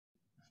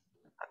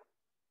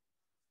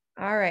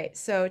All right,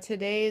 so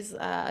today's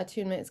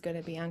attunement is going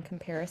to be on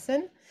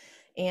comparison.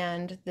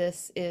 And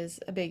this is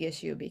a big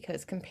issue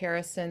because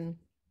comparison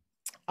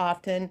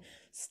often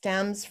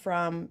stems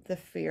from the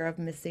fear of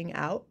missing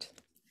out,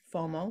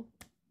 FOMO,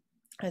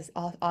 as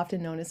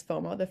often known as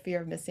FOMO, the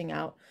fear of missing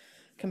out.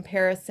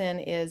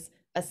 Comparison is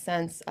a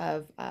sense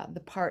of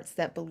the parts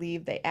that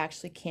believe they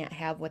actually can't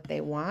have what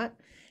they want.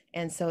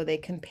 And so they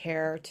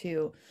compare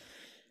to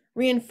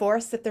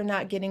reinforce that they're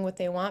not getting what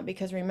they want,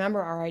 because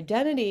remember, our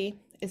identity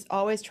is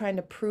always trying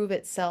to prove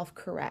itself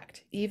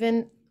correct.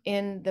 Even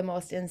in the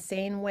most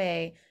insane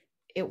way,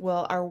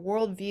 our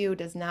worldview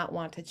does not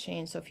want to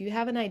change. So if you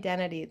have an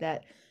identity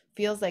that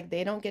feels like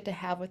they don't get to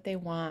have what they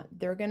want,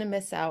 they're going to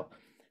miss out,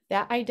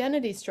 that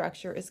identity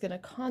structure is going to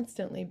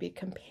constantly be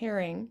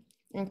comparing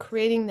and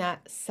creating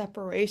that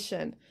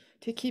separation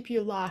to keep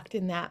you locked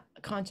in that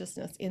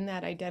consciousness, in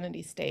that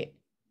identity state.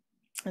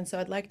 And so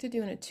I'd like to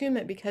do an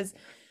attunement because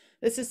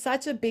this is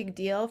such a big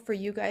deal for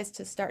you guys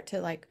to start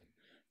to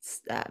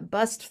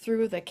bust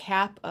through the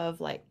cap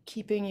of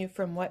keeping you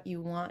from what you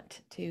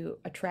want to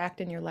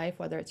attract in your life,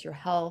 whether it's your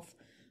health,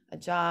 a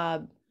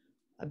job,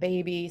 a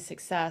baby,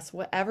 success,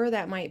 whatever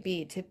that might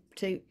be.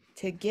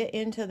 To get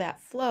into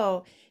that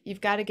flow, you've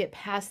got to get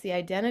past the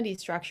identity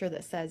structure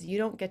that says you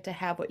don't get to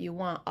have what you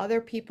want. Other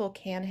people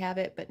can have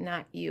it, but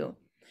not you,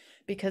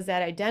 because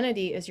that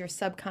identity is your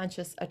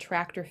subconscious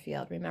attractor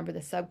field. Remember,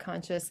 the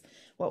subconscious,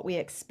 what we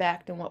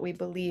expect and what we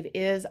believe,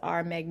 is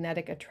our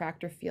magnetic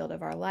attractor field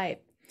of our life.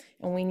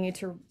 And we need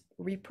to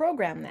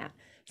reprogram that.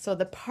 So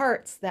the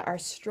parts that are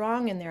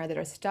strong in there, that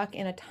are stuck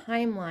in a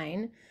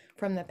timeline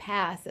from the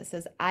past that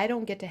says, I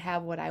don't get to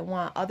have what I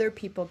want, other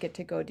people get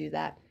to go do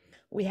that.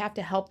 We have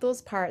to help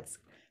those parts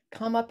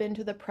come up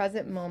into the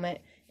present moment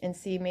and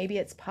see, maybe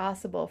it's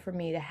possible for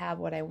me to have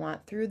what I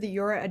want through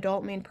your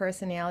adult main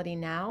personality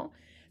now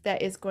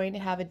that is going to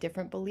have a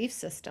different belief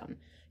system.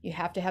 You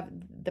have to have,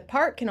 the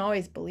part can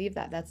always believe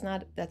that. That's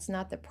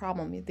not the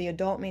problem. The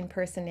adult main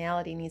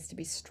personality needs to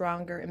be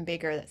stronger and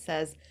bigger, that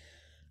says,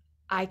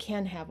 I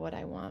can have what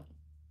I want.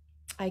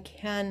 I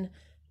can,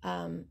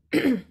 I'm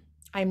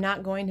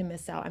not going to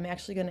miss out. I'm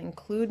actually going to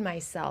include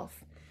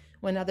myself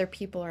when other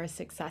people are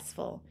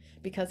successful,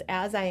 because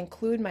as I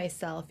include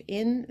myself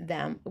in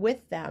them,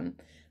 with them,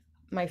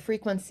 my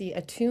frequency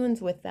attunes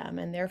with them,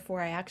 and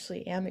therefore I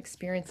actually am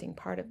experiencing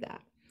part of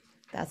that.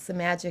 That's the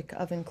magic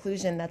of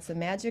inclusion. That's the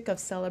magic of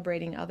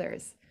celebrating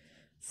others.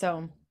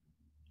 So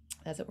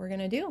that's what we're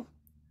going to do.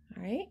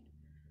 All right.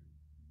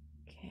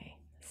 Okay.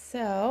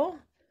 So,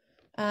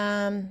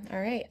 all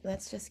right,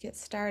 let's just get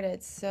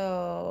started.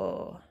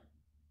 So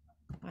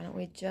why don't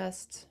we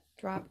just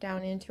drop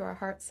down into our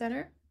heart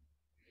center?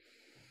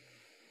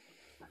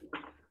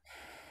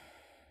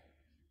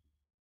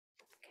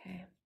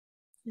 Okay.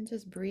 And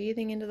just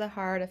breathing into the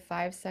heart, a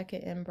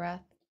 5-second in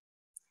breath.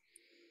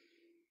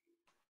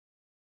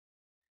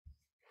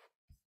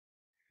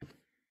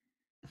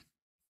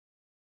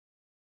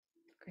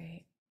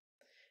 Great.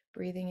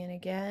 Breathing in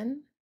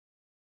again.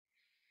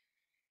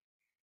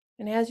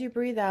 And as you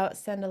breathe out,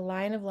 send a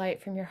line of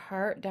light from your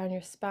heart down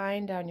your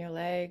spine, down your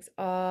legs,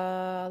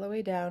 all the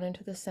way down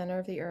into the center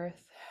of the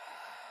earth,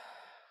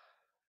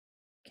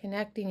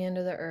 connecting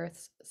into the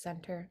earth's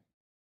center,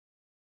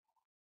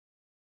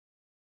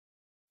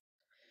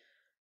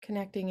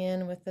 connecting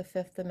in with the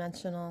 5th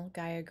dimensional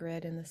Gaia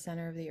grid in the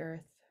center of the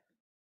earth.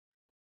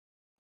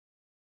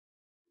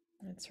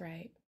 That's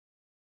right.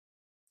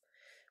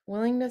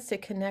 Willingness to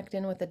connect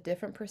in with a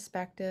different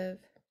perspective,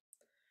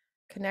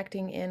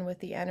 connecting in with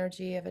the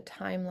energy of a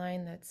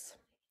timeline that's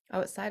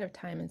outside of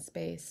time and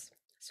space.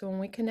 So when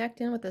we connect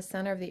in with the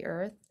center of the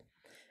earth,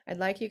 I'd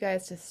like you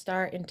guys to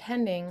start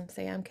intending,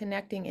 say, I'm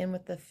connecting in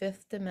with the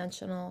 5th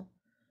dimensional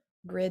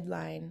grid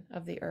line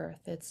of the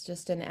earth. It's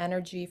just an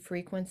energy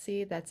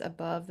frequency that's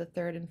above the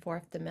 3rd and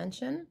 4th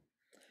dimension,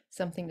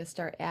 something to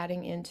start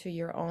adding into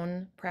your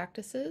own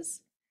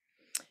practices.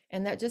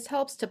 And that just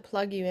helps to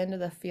plug you into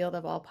the field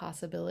of all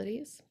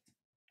possibilities.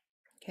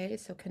 Okay,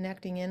 so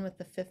connecting in with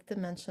the 5th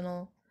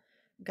dimensional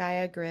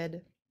Gaia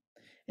grid.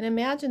 And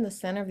imagine the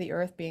center of the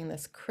earth being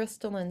this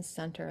crystalline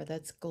center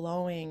that's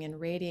glowing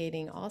and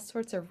radiating all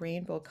sorts of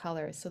rainbow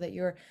colors, so that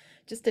you're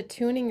just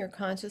attuning your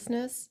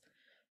consciousness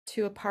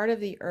to a part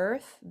of the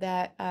earth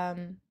that,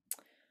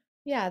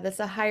 that's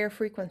a higher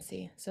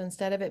frequency. So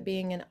instead of it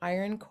being an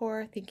iron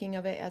core, thinking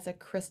of it as a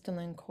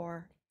crystalline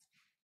core.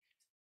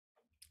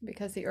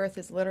 Because the earth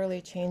is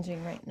literally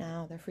changing right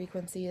now. The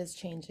frequency is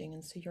changing.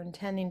 And so you're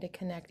intending to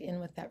connect in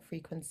with that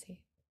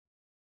frequency.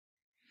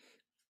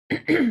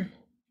 And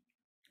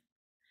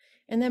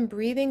then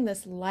breathing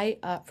this light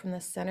up from the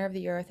center of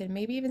the earth, and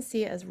maybe even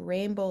see it as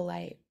rainbow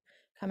light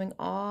coming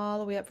all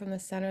the way up from the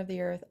center of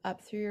the earth, up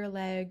through your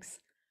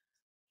legs,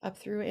 up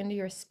through into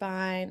your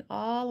spine,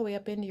 all the way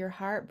up into your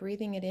heart,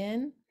 breathing it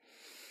in.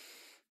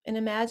 And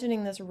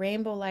imagining this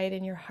rainbow light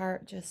in your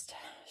heart just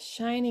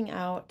shining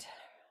out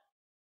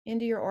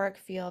into your auric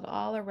field,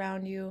 all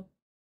around you.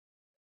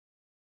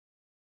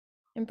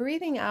 And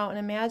breathing out, and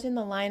imagine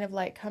the line of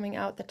light coming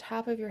out the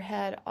top of your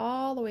head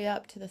all the way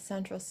up to the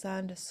central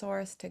sun, to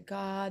source, to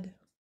God,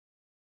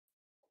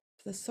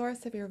 to the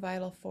source of your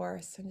vital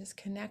force, and just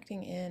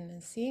connecting in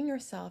and seeing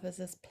yourself as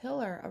this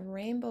pillar of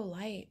rainbow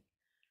light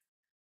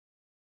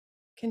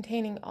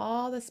containing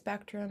all the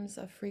spectrums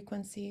of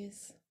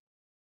frequencies,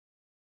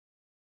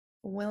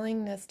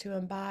 willingness to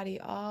embody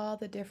all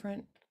the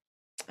different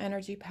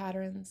energy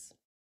patterns,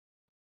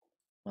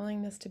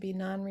 willingness to be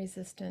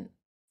non-resistant.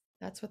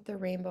 That's what the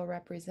rainbow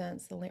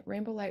represents. The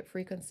rainbow light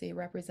frequency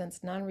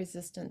represents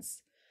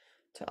non-resistance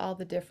to all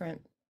the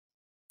different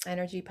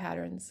energy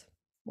patterns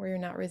where you're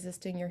not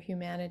resisting your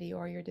humanity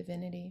or your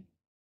divinity.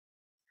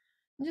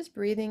 And just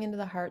breathing into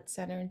the heart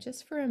center, and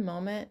just for a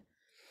moment,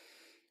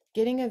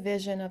 getting a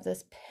vision of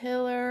this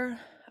pillar,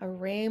 a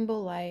rainbow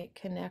light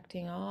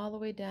connecting all the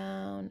way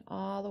down,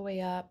 all the way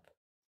up.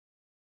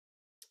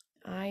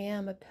 I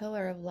am a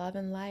pillar of love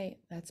and light.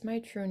 That's my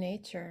true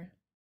nature.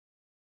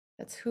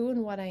 That's who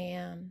and what I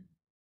am.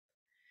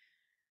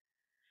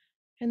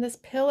 And this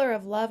pillar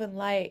of love and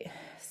light,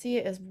 see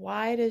it as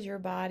wide as your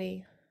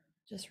body,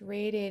 just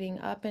radiating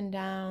up and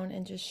down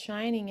and just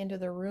shining into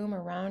the room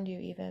around you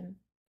even.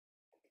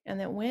 And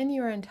that when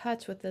you're in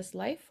touch with this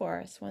life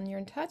force, when you're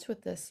in touch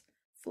with this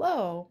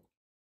flow,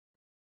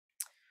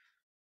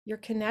 you're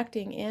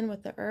connecting in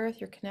with the earth,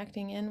 you're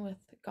connecting in with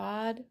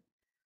God,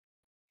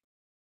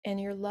 and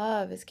your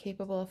love is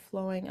capable of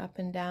flowing up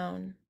and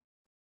down.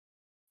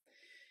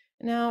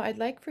 Now, I'd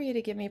like for you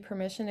to give me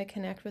permission to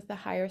connect with the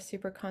higher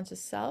superconscious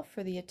self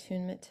for the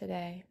attunement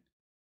today.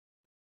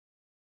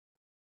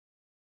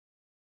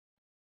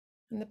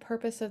 And the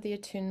purpose of the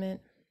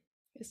attunement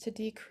is to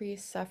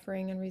decrease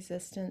suffering and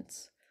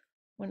resistance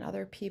when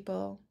other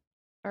people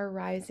are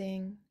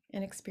rising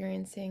and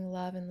experiencing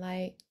love and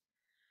light.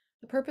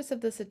 The purpose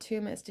of this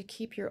attunement is to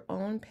keep your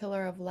own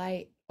pillar of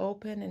light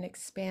open and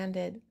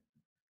expanded,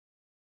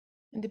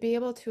 and to be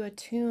able to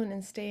attune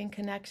and stay in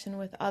connection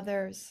with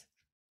others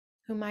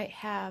who might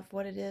have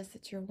what it is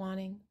that you're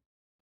wanting.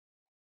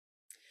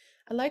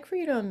 I'd like for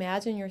you to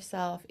imagine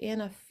yourself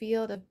in a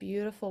field of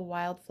beautiful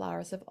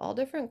wildflowers of all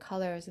different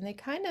colors, and they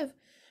kind of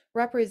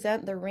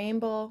represent the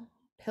rainbow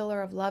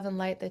pillar of love and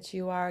light that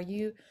you are.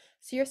 You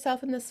see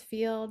yourself in this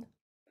field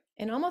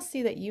and almost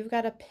see that you've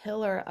got a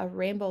pillar of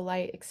rainbow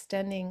light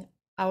extending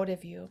out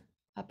of you,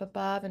 up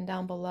above and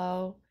down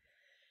below.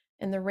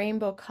 And the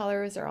rainbow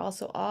colors are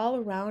also all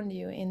around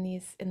you in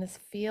this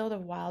field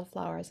of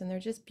wildflowers, and they're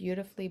just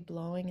beautifully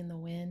blowing in the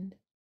wind.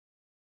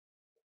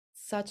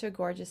 Such a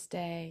gorgeous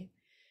day.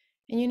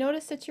 And you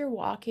notice that you're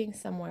walking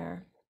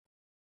somewhere.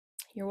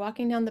 You're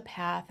walking down the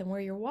path, and where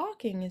you're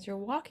walking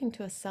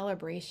to a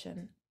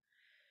celebration.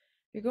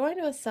 You're going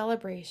to a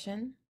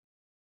celebration,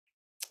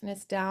 and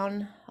it's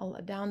down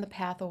the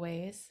path a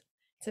ways.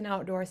 It's an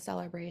outdoor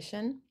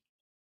celebration.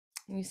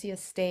 And you see a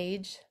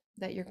stage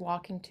that you're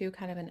walking to,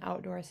 kind of an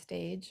outdoor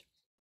stage.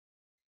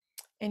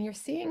 And you're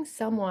seeing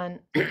someone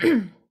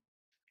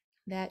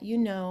that you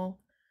know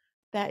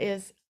that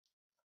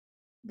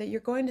you're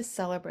going to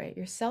celebrate.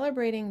 You're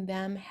celebrating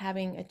them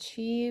having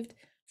achieved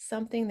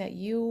something that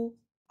you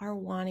are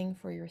wanting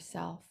for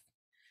yourself.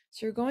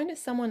 So you're going to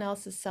someone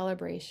else's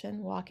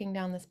celebration, walking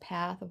down this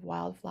path of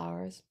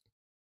wildflowers,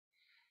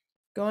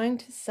 going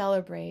to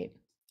celebrate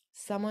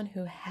someone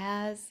who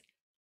has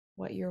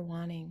what you're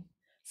wanting,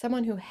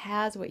 someone who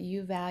has what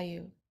you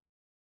value,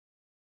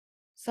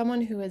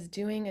 someone who is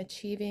doing,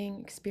 achieving,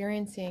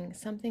 experiencing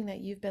something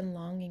that you've been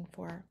longing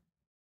for.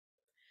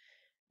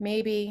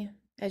 Maybe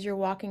as you're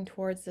walking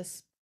towards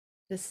this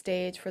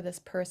stage for this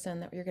person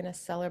that you're going to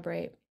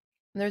celebrate,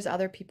 and there's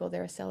other people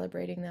there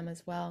celebrating them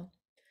as well.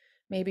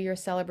 Maybe you're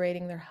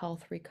celebrating their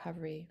health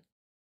recovery.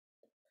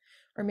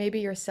 Or maybe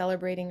you're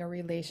celebrating a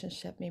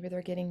relationship. Maybe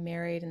they're getting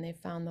married and they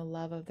found the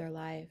love of their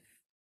life.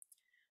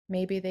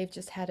 Maybe they've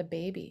just had a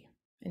baby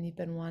and you've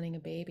been wanting a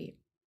baby.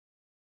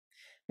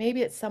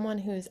 Maybe it's someone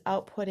who's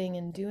outputting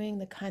and doing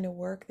the kind of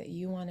work that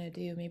you want to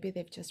do. Maybe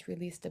they've just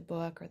released a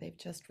book, or they've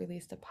just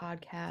released a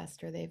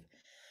podcast, or they've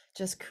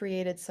just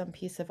created some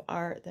piece of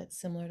art that's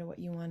similar to what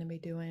you want to be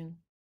doing.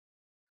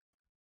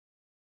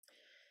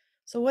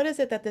 So what is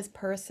it that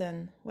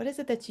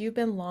you've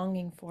been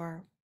longing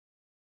for,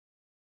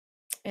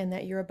 and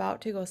that you're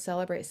about to go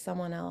celebrate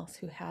someone else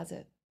who has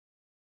it,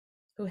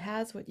 who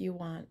has what you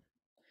want?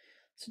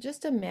 So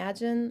just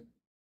imagine,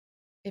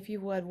 if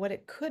you would, what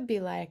it could be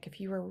like if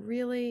you were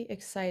really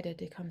excited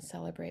to come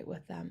celebrate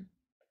with them.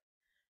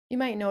 You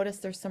might notice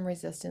there's some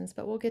resistance,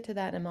 but we'll get to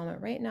that in a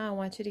moment. Right now, I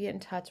want you to get in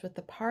touch with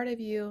the part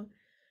of you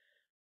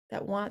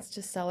that wants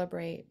to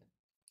celebrate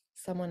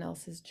someone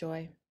else's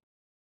joy,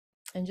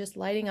 and just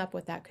lighting up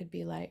what that could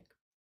be like.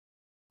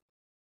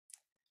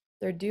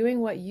 They're doing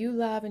what you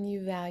love and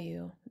you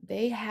value.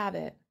 They have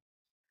it.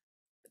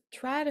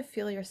 Try to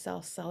feel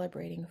yourself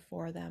celebrating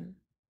for them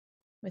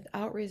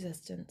without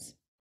resistance.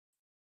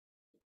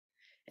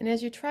 And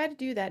as you try to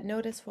do that,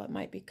 notice what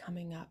might be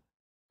coming up.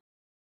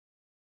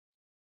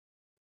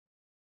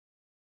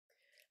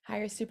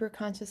 Higher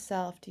superconscious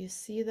self, do you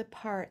see the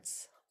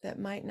parts that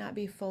might not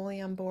be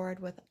fully on board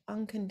with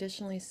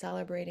unconditionally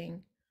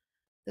celebrating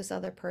this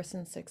other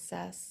person's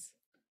success?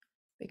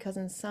 Because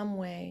in some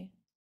way,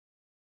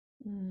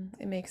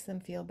 it makes them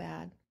feel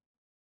bad.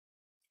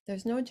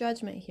 There's no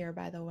judgment here,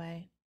 by the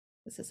way.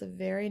 This is a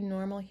very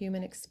normal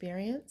human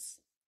experience.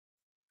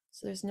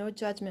 So there's no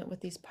judgment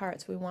with these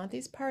parts. We want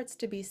these parts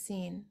to be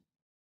seen.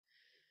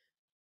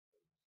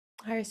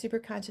 Higher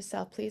superconscious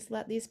self, please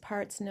let these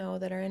parts know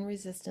that are in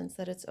resistance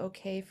that it's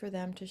okay for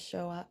them to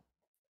show up.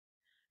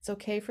 It's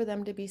okay for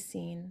them to be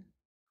seen.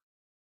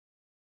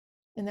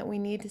 And that we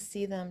need to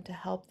see them to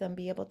help them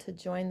be able to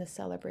join the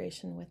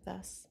celebration with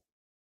us.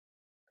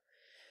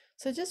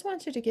 So I just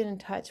want you to get in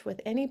touch with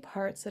any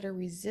parts that are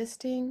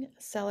resisting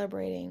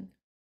celebrating,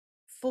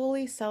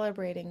 fully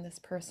celebrating this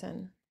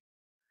person.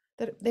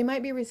 That they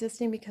might be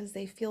resisting because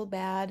they feel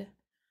bad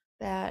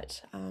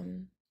that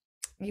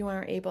you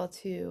aren't able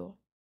to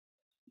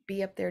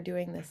be up there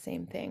doing the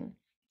same thing.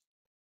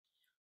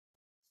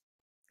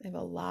 I have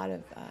a lot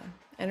of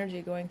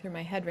energy going through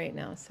my head right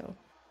now, so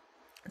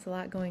there's a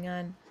lot going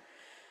on.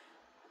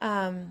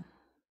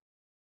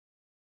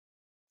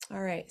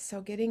 All right,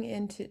 so getting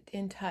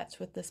in touch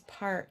with this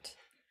part,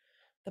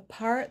 the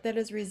part that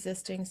is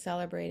resisting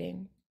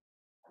celebrating.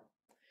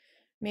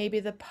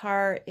 Maybe the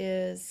part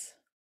is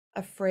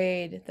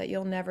afraid that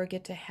you'll never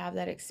get to have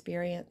that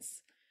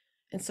experience.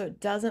 And so it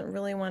doesn't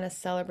really want to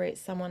celebrate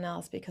someone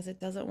else because it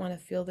doesn't want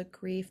to feel the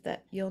grief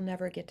that you'll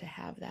never get to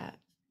have that.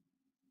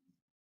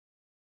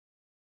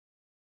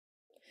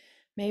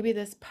 Maybe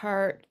this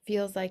part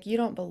feels like you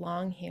don't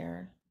belong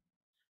here.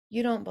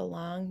 You don't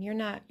belong. You're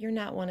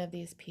not one of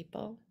these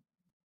people.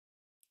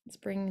 It's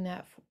bringing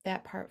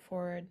that part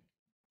forward.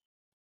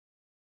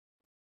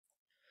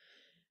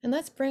 And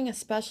let's bring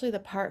especially the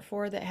part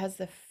forward that has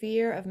the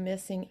fear of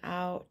missing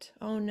out.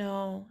 Oh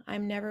no,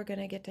 I'm never going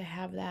to get to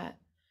have that.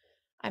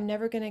 I'm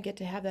never going to get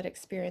to have that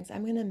experience.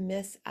 I'm going to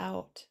miss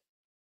out.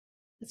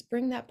 Let's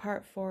bring that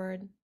part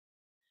forward.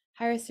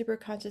 Higher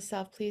superconscious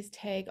self, please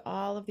tag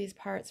all of these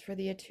parts for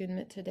the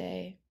attunement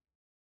today,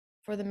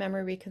 for the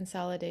memory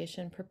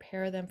reconsolidation.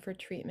 Prepare them for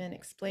treatment.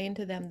 Explain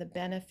to them the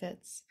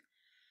benefits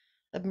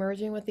of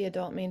merging with the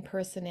adult main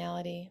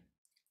personality,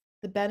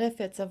 the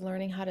benefits of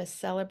learning how to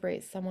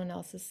celebrate someone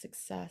else's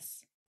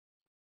success.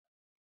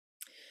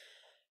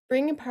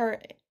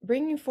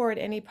 Bringing forward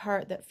any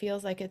part that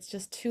feels like it's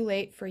just too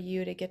late for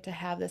you to get to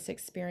have this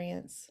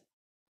experience.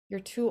 You're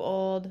too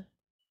old,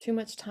 too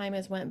much time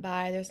has went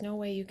by, there's no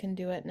way you can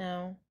do it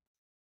now.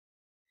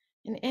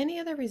 And any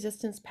other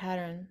resistance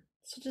pattern.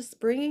 So just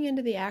bringing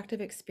into the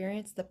active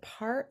experience the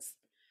parts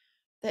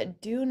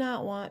that do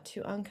not want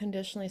to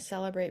unconditionally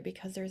celebrate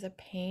because there's a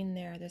pain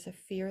there, there's a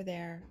fear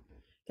there,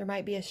 there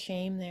might be a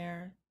shame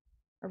there,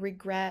 a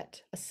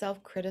regret, a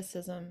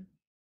self-criticism.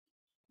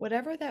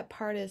 Whatever that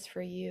part is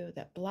for you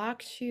that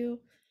blocks you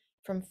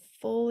from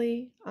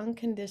fully,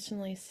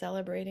 unconditionally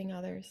celebrating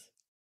others.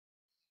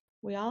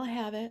 We all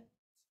have it.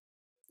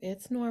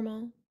 It's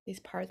normal.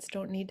 These parts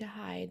don't need to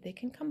hide. They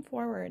can come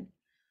forward.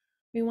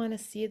 We want to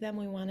see them.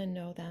 We want to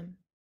know them.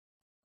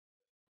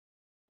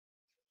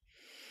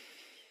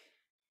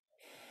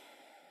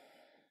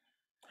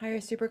 Higher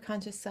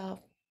superconscious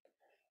self,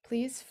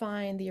 please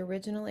find the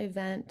original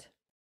event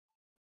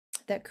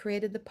that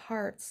created the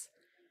parts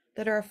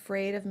that are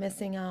afraid of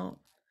missing out,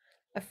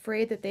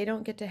 afraid that they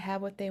don't get to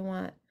have what they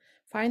want.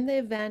 Find the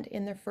event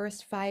in their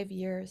first 5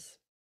 years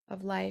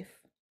of life.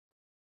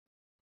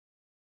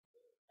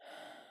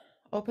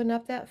 Open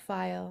up that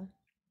file,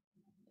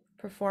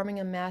 performing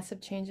a massive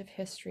change of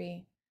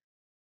history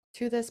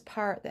to this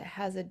part that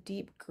has a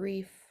deep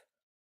grief,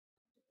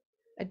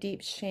 a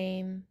deep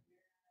shame,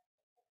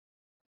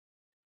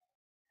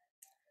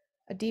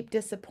 a deep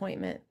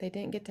disappointment. They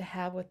didn't get to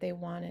have what they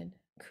wanted,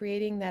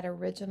 creating that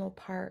original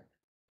part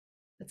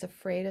that's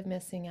afraid of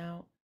missing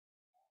out.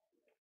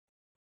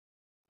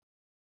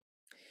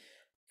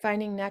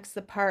 Finding next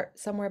the part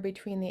somewhere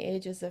between the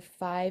ages of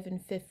 5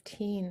 and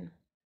 15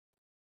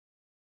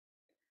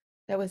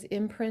 that was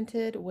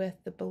imprinted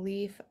with the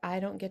belief, I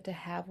don't get to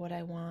have what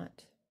I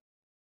want.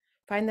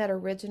 Find that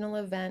original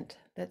event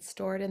that's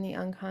stored in the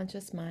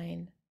unconscious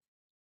mind.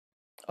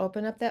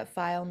 Open up that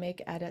file,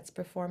 make edits,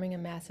 performing a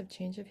massive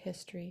change of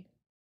history.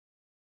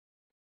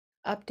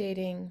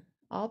 Updating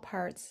all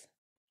parts,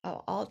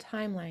 all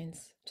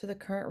timelines to the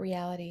current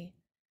reality,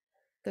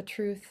 the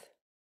truth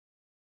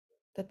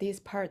that these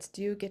parts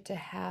do get to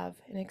have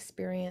and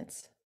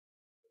experience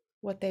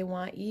what they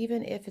want,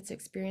 even if it's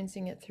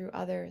experiencing it through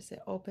others.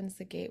 It opens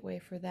the gateway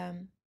for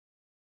them.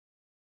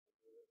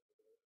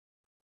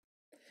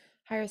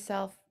 Higher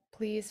self,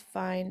 please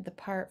find the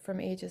part from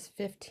ages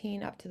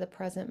 15 up to the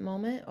present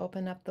moment.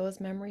 Open up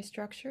those memory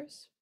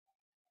structures,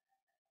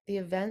 the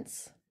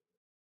events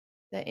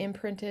that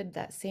imprinted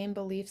that same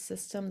belief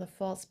system, the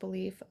false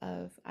belief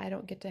of, I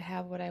don't get to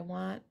have what I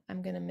want,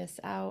 I'm going to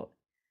miss out,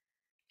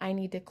 I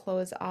need to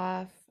close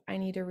off, I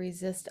need to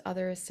resist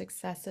others'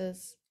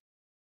 successes.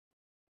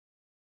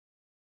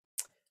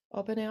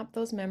 Opening up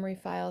those memory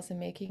files and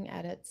making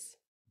edits,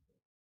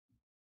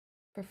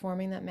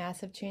 performing that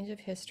massive change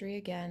of history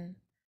again,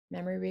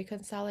 memory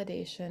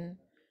reconsolidation,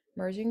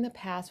 merging the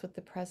past with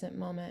the present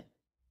moment.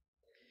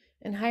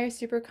 And higher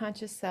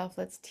superconscious self,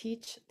 let's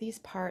teach these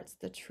parts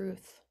the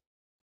truth.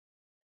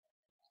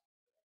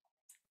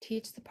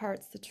 Teach the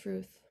parts the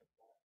truth.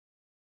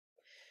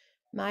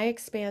 My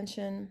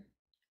expansion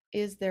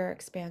is their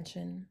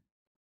expansion.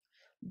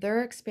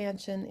 Their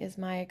expansion is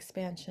my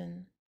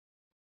expansion.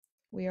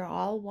 We are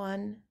all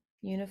one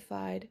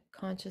unified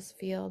conscious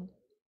field.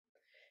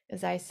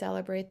 As I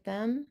celebrate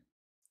them,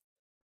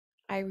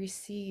 I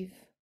receive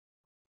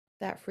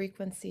that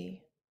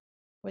frequency,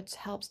 which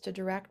helps to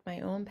direct my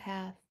own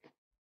path.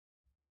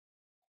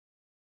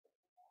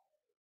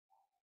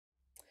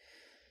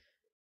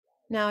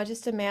 Now,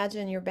 just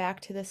imagine you're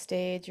back to the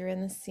stage, you're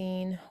in the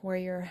scene where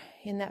you're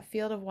in that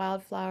field of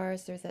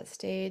wildflowers. There's that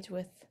stage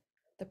with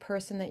the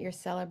person that you're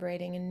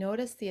celebrating, and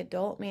notice the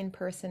adult main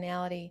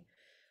personality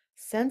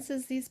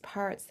senses these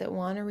parts that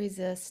want to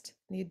resist.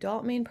 The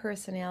adult main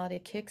personality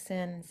kicks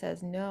in and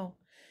says, no,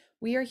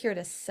 we are here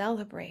to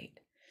celebrate.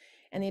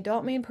 And the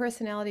adult main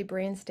personality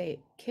brain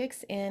state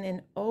kicks in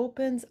and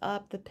opens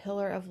up the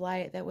pillar of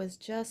light that was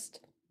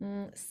just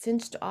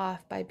cinched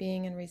off by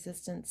being in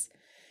resistance.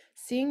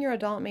 Seeing your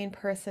adult main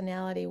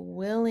personality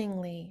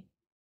willingly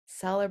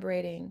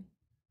celebrating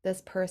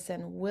this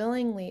person,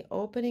 willingly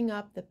opening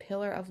up the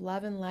pillar of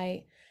love and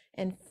light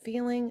and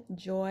feeling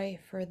joy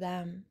for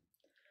them.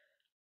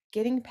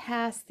 Getting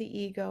past the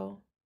ego,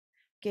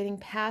 getting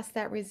past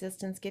that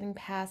resistance, getting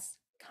past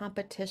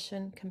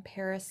competition,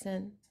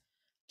 comparison,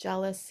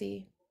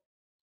 jealousy,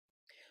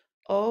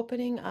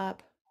 opening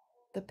up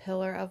the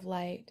pillar of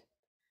light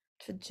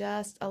to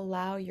just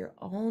allow your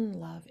own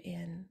love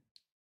in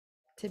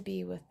to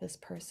be with this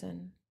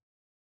person.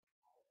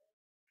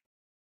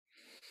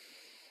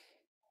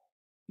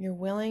 Your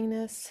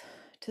willingness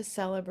to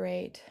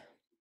celebrate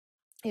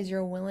is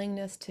your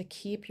willingness to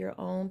keep your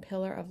own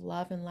pillar of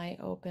love and light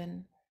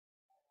open.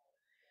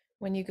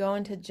 When you go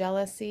into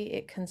jealousy,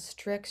 it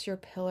constricts your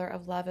pillar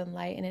of love and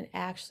light, and it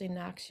actually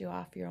knocks you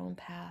off your own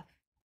path.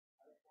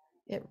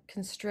 It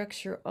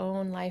constricts your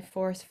own life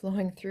force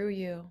flowing through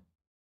you.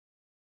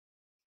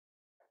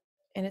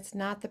 And it's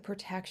not the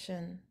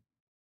protection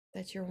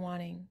that you're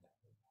wanting.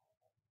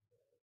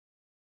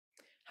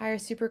 Higher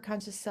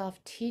superconscious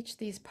self, teach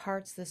these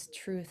parts this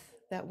truth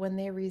that when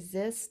they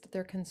resist,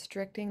 they're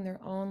constricting their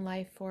own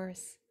life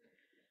force,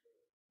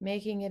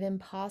 making it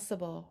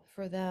impossible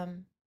for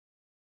them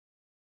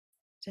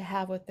to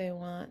have what they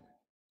want.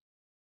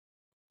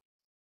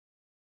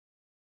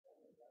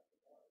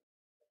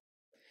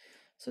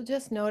 So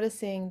just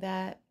noticing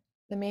that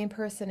the main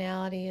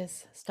personality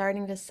is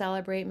starting to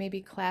celebrate,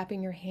 maybe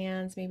clapping your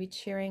hands, maybe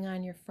cheering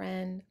on your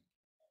friend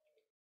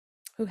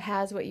who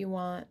has what you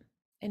want.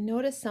 And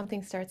notice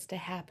something starts to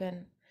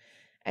happen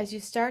as you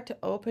start to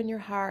open your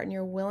heart and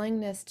your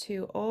willingness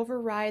to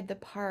override the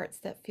parts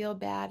that feel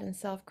bad and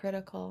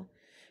self-critical.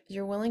 As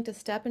you're willing to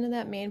step into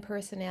that main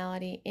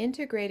personality,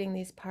 integrating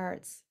these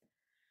parts,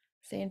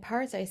 saying,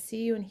 parts, I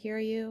see you and hear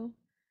you.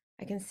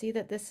 I can see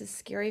that this is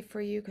scary for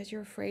you because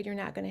you're afraid you're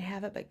not going to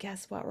have it, but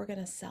guess what? We're going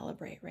to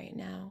celebrate right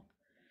now.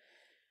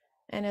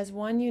 And as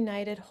one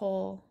united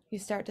whole, you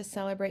start to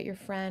celebrate your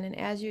friend. And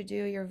as you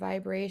do, your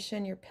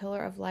vibration, your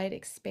pillar of light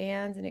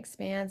expands and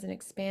expands and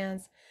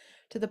expands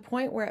to the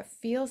point where it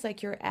feels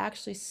like you're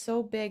actually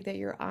so big that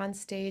you're on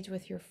stage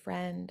with your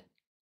friend.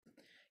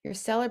 You're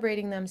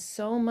celebrating them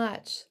so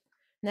much.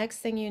 Next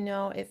thing you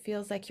know, it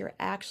feels like you're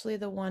actually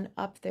the one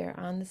up there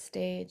on the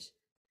stage.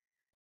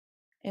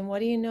 And what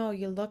do you know?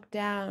 You look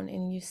down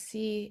and you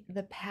see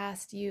the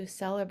past you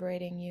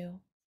celebrating you.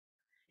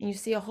 And you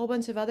see a whole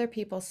bunch of other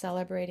people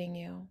celebrating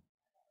you.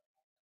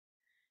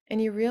 And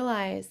you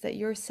realize that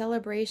your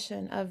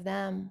celebration of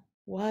them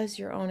was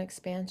your own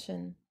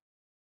expansion.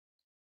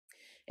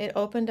 It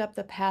opened up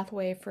the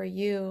pathway for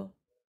you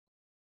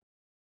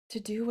to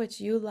do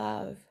what you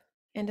love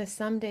and to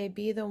someday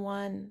be the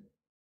one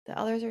that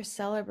others are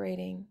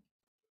celebrating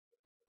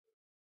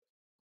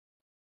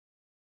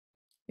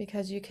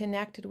because you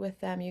connected with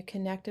them, you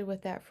connected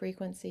with that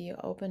frequency, you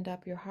opened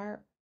up your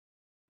heart.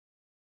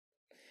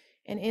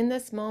 And in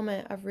this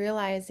moment of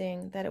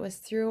realizing that it was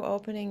through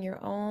opening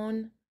your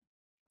own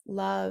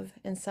love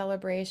and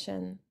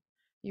celebration,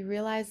 you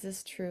realize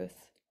this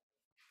truth.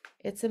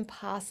 It's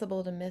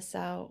impossible to miss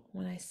out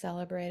when I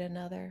celebrate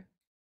another.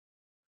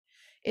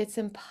 It's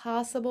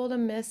impossible to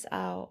miss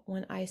out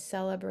when I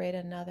celebrate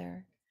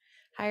another.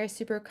 Higher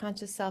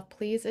superconscious self,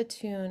 please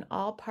attune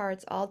all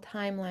parts, all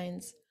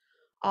timelines,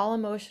 all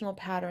emotional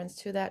patterns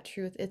to that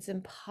truth. It's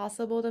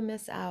impossible to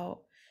miss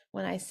out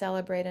when I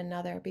celebrate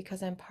another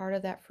because I'm part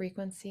of that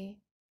frequency.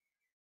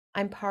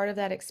 I'm part of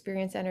that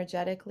experience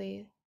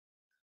energetically.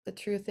 The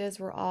truth is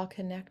we're all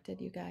connected,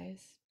 you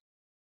guys.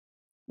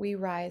 We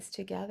rise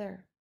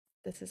together.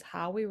 This is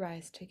how we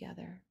rise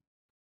together.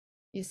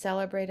 You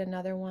celebrate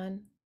another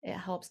one, it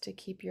helps to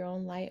keep your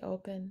own light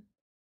open.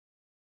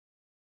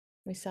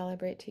 We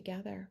celebrate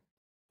together.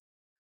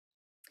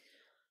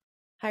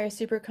 Higher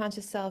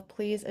superconscious self,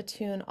 please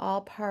attune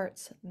all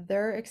parts.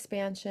 Their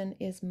expansion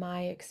is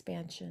my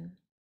expansion.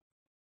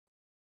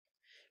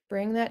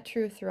 Bring that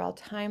truth through all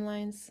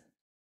timelines,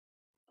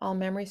 all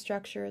memory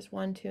structures,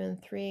 1, 2,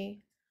 and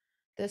 3,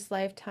 this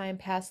lifetime,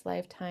 past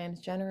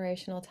lifetimes,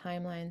 generational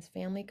timelines,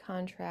 family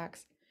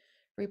contracts,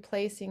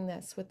 replacing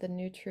this with the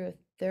new truth.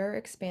 Their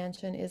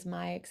expansion is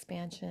my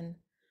expansion.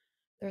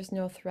 There's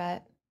no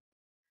threat.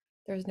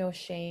 There's no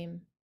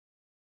shame.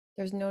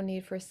 There's no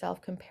need for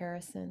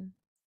self-comparison.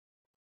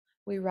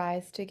 We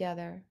rise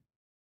together.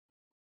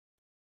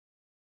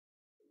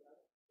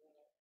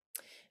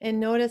 And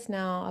notice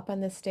now up on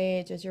the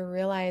stage as you're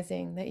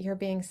realizing that you're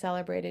being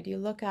celebrated, you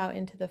look out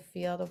into the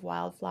field of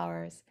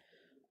wildflowers,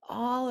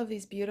 all of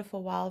these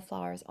beautiful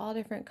wildflowers, all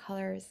different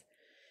colors,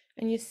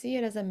 and you see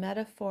it as a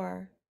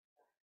metaphor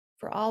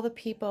for all the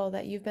people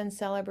that you've been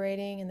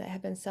celebrating and that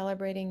have been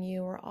celebrating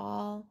you. We're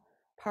all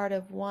part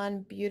of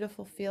one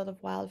beautiful field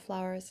of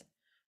wildflowers.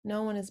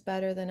 No one is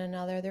better than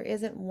another. There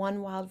isn't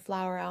one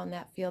wildflower out in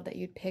that field that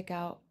you'd pick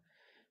out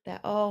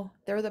that, oh,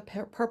 they're the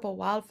purple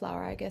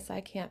wildflower, I guess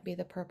I can't be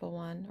the purple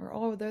one. Or,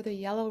 oh, they're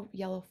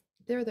the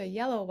they're the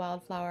yellow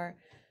wildflower,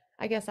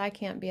 I guess I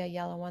can't be a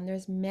yellow one.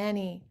 There's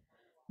many,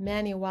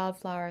 many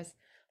wildflowers,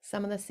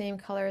 some of the same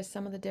colors,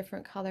 some of the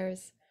different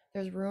colors.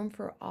 There's room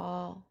for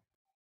all.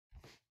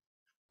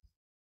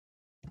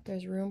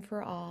 There's room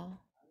for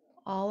all.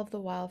 All of the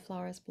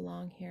wildflowers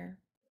belong here.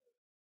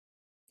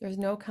 There's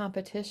no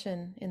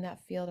competition in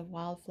that field of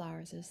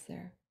wildflowers, is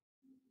there?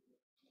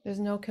 There's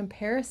no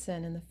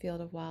comparison in the field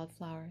of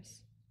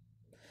wildflowers.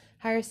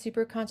 Higher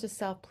superconscious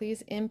self,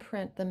 please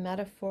imprint the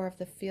metaphor of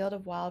the field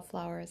of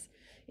wildflowers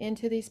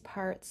into these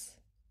parts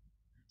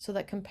so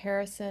that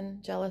comparison,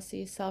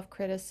 jealousy,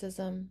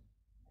 self-criticism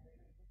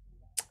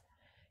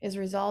is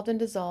resolved and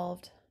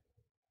dissolved,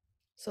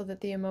 so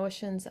that the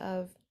emotions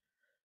of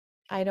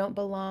I don't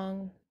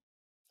belong,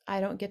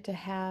 I don't get to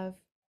have,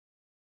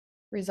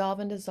 resolve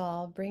and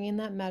dissolve, bringing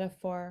that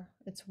metaphor.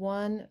 It's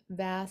one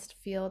vast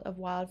field of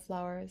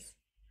wildflowers.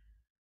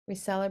 We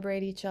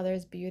celebrate each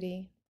other's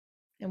beauty,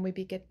 and we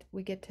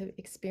get to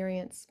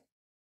experience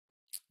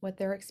what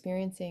they're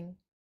experiencing.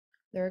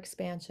 Their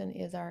expansion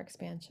is our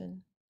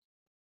expansion.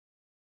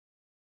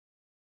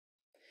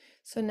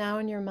 So now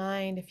in your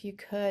mind, if you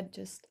could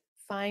just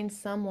find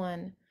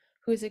someone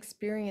who's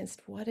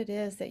experienced what it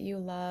is that you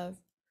love,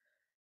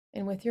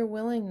 and with your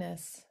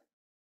willingness,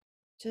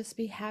 just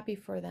be happy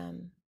for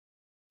them,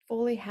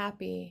 fully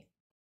happy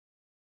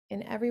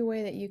in every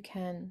way that you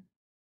can.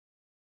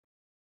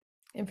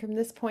 And from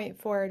this point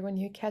forward, when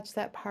you catch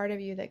that part of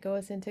you that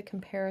goes into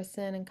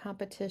comparison and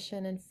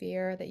competition and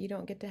fear that you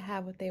don't get to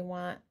have what they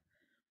want,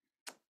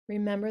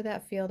 remember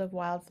that field of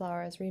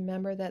wildflowers.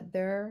 Remember that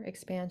their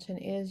expansion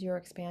is your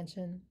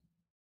expansion.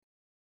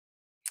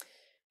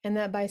 And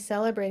that by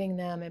celebrating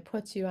them, it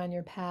puts you on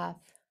your path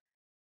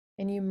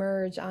and you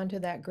merge onto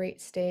that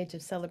great stage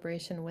of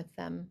celebration with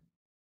them.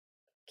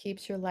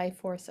 Keeps your life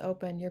force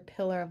open, your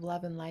pillar of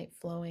love and light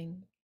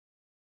flowing.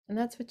 And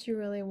that's what you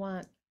really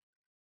want.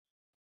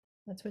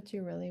 That's what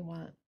you really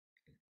want.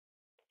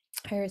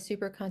 Higher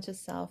superconscious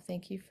self,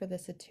 thank you for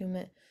this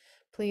attunement.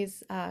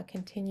 Please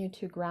continue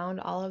to ground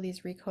all of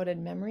these recoded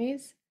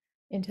memories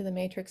into the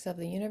matrix of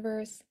the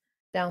universe,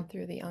 down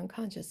through the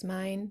unconscious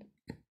mind,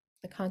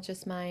 the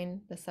conscious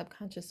mind, the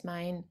subconscious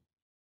mind,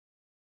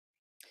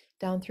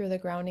 down through the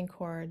grounding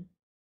cord,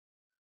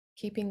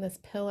 keeping this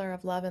pillar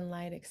of love and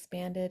light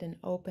expanded and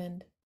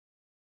opened,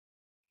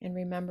 and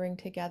remembering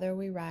together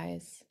we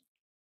rise.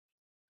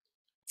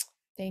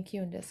 Thank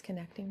you, and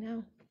disconnecting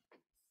now.